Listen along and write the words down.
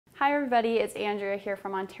Hi everybody, it's Andrea here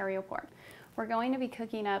from Oontario Pork. We're going to be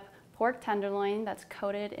cooking up pork tenderloin that's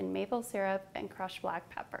coated in maple syrup and crushed black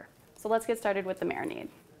pepper. So let's get started with the marinade.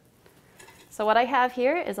 So what I have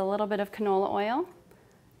here is a little bit of canola oil,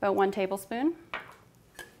 about 1 tablespoon,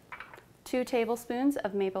 2 tablespoons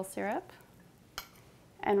of maple syrup,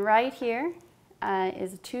 and right here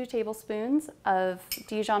is 2 tablespoons of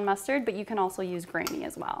Dijon mustard, but you can also use grainy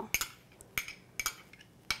as well.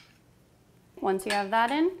 Once you have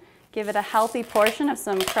that in, give it a healthy portion of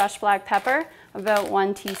some crushed black pepper, about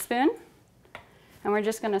 1 teaspoon. And we're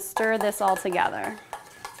just going to stir this all together.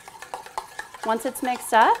 Once it's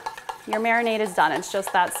mixed up, your marinade is done. It's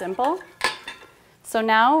just that simple. So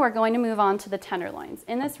now we're going to move on to the tenderloins.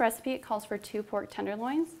 In this recipe, it calls for 2 pork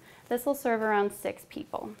tenderloins. This will serve around 6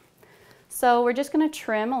 people. So we're just going to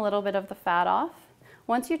trim a little bit of the fat off.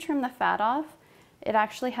 Once you trim the fat off, it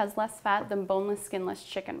actually has less fat than boneless, skinless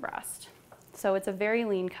chicken breast. So it's a very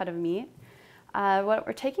lean cut of meat. What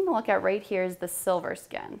we're taking a look at right here is the silver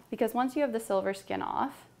skin, because once you have the silver skin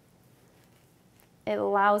off, it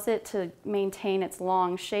allows it to maintain its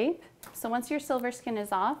long shape. So once your silver skin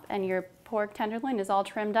is off and your pork tenderloin is all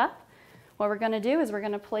trimmed up, what we're going to do is we're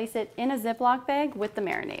going to place it in a Ziploc bag with the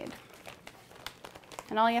marinade.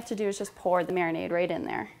 And all you have to do is just pour the marinade right in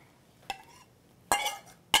there.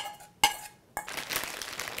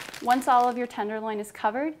 Once all of your tenderloin is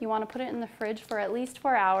covered, you want to put it in the fridge for at least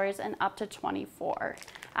 4 hours and up to 24.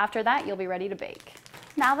 After that, you'll be ready to bake.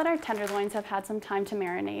 Now that our tenderloins have had some time to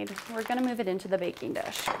marinate, we're going to move it into the baking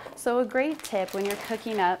dish. So a great tip when you're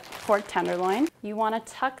cooking up pork tenderloin, you want to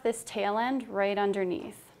tuck this tail end right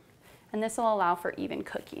underneath. And this will allow for even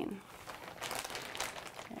cooking.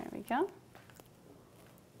 There we go.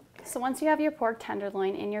 So once you have your pork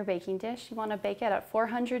tenderloin in your baking dish, you want to bake it at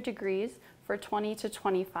 400 degrees for 20 to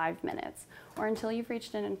 25 minutes, or until you've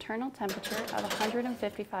reached an internal temperature of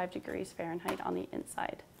 155 degrees Fahrenheit on the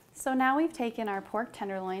inside. So now we've taken our pork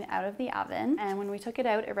tenderloin out of the oven, and when we took it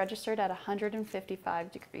out, it registered at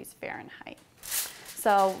 155 degrees Fahrenheit.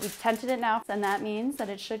 So we've tempted it now, and that means that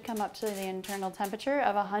it should come up to the internal temperature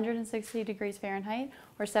of 160 degrees Fahrenheit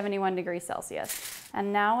or 71 degrees Celsius.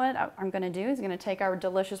 And now what I'm going to do is I'm going to take our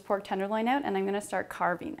delicious pork tenderloin out and I'm going to start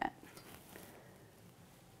carving it.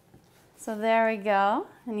 So there we go,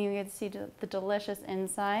 and you can see the delicious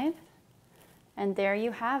inside. And there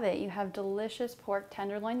you have it. You have delicious pork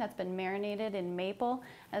tenderloin that's been marinated in maple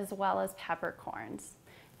as well as peppercorns.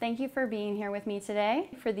 Thank you for being here with me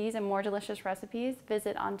today. For these and more delicious recipes,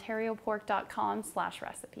 visit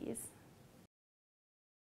OntarioPork.com/recipes.